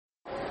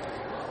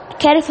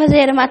Quero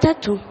fazer uma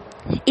tatu.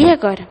 E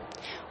agora?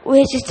 O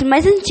registro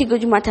mais antigo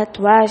de uma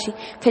tatuagem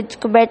foi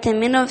descoberto em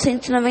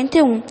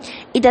 1991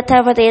 e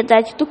datava da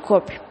idade do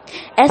cobre.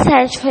 Essa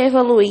arte foi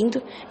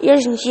evoluindo e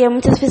hoje em dia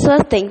muitas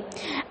pessoas têm.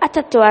 A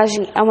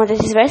tatuagem é uma das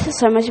diversas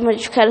formas de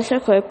modificar o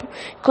seu corpo,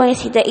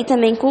 conhecida e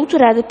também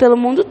culturada pelo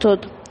mundo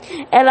todo.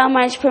 Ela é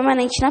uma arte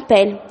permanente na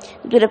pele,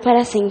 dura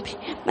para sempre,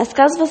 mas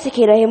caso você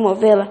queira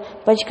removê-la,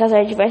 pode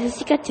causar diversas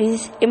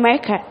cicatrizes e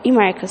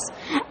marcas,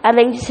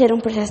 além de ser um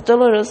processo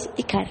doloroso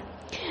e caro.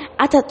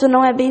 A tatu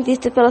não é bem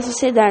vista pela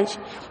sociedade.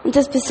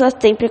 Muitas pessoas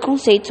têm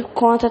preconceito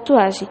com a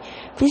tatuagem,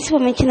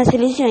 principalmente nas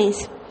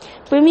religiões.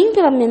 Por mim e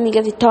pela minha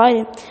amiga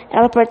Vitória,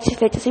 ela pode ser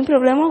feita sem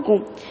problema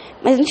algum.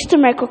 Mas antes de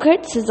tomar qualquer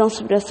decisão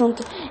sobre o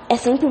assunto, é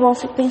sempre bom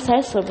se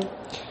pensar sobre.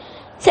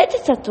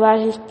 Certas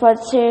tatuagens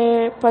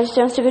pode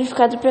ter um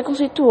significado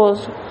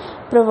preconceituoso,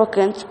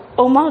 provocante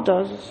ou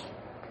maldosos.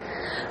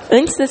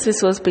 Antes das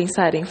pessoas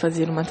pensarem em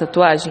fazer uma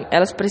tatuagem,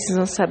 elas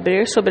precisam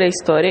saber sobre a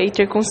história e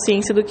ter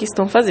consciência do que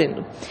estão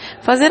fazendo.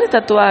 Fazer a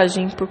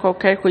tatuagem por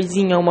qualquer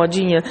coisinha ou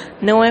modinha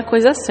não é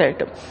coisa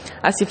certa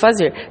a se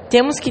fazer.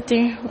 Temos que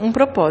ter um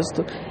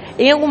propósito.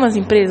 Em algumas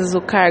empresas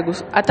ou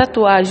cargos, a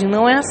tatuagem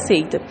não é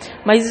aceita,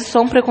 mas isso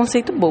é um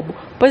preconceito bobo,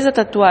 pois a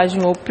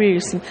tatuagem ou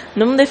piercing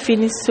não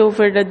define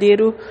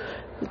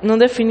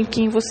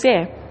quem você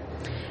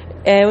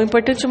é. O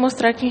importante é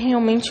mostrar quem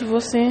realmente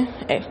você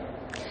é.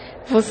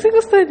 Você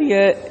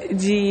gostaria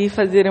de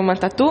fazer uma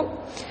tatu?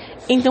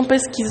 Então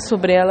pesquise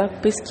sobre ela,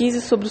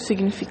 pesquise sobre o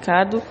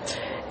significado,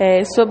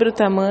 sobre o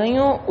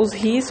tamanho, os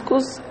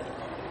riscos,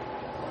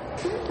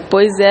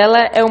 pois ela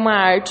é uma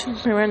arte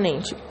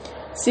permanente.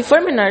 Se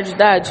for menor de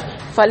idade,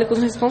 fale com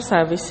os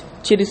responsáveis,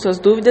 tire suas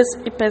dúvidas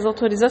e peça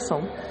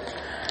autorização.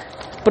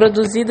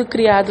 Produzido e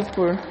criado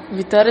por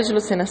Vitória de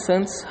Lucena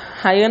Santos,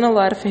 Rayana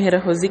Luara Ferreira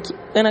Rosic,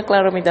 Ana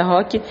Clara Almeida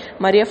Roque,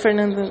 Maria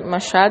Fernanda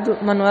Machado,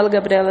 Manuela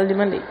Gabriela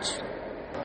Lima Leite.